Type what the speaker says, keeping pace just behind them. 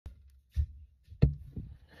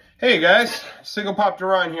Hey guys, Single Pop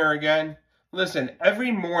Doron here again. Listen,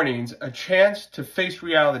 every morning's a chance to face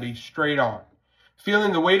reality straight on.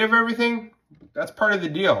 Feeling the weight of everything, that's part of the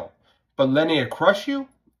deal. But letting it crush you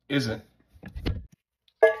isn't.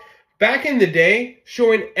 Back in the day,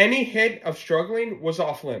 showing any hint of struggling was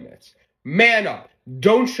off limits. Man up.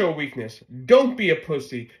 Don't show weakness. Don't be a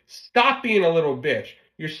pussy. Stop being a little bitch.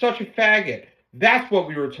 You're such a faggot. That's what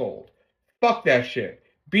we were told. Fuck that shit.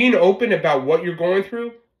 Being open about what you're going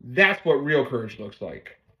through, that's what real courage looks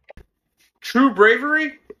like. True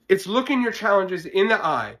bravery, it's looking your challenges in the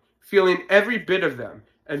eye, feeling every bit of them,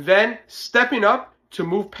 and then stepping up to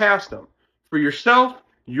move past them for yourself,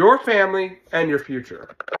 your family, and your future.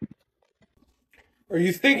 Are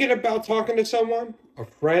you thinking about talking to someone, a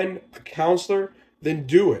friend, a counselor? Then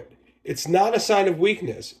do it. It's not a sign of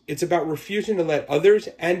weakness. It's about refusing to let others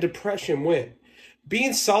and depression win.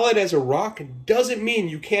 Being solid as a rock doesn't mean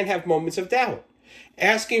you can't have moments of doubt.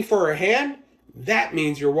 Asking for a hand, that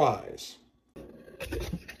means you're wise.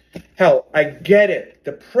 Hell, I get it.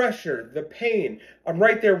 The pressure, the pain. I'm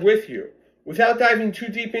right there with you. Without diving too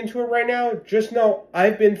deep into it right now, just know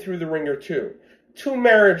I've been through the ringer too. 2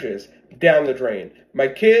 marriages down the drain. My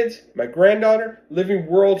kids, my granddaughter, living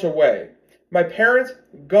worlds away. My parents,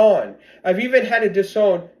 gone. I've even had to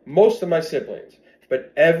disown most of my siblings.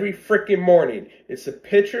 But every freaking morning, it's the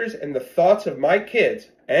pictures and the thoughts of my kids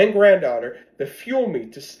and granddaughter that fuel me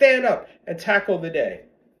to stand up and tackle the day.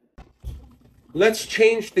 Let's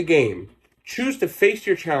change the game. Choose to face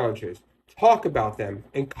your challenges, talk about them,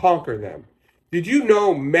 and conquer them. Did you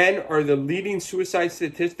know men are the leading suicide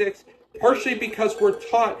statistics? Partially because we're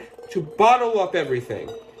taught to bottle up everything.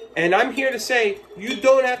 And I'm here to say, you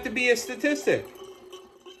don't have to be a statistic.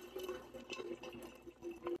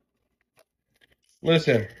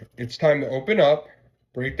 Listen, it's time to open up,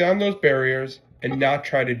 break down those barriers, and not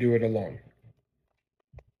try to do it alone.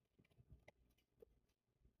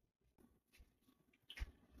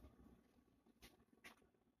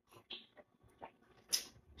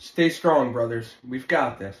 Stay strong, brothers. We've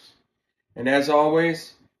got this. And as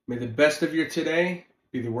always, may the best of your today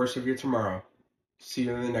be the worst of your tomorrow. See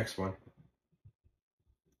you in the next one.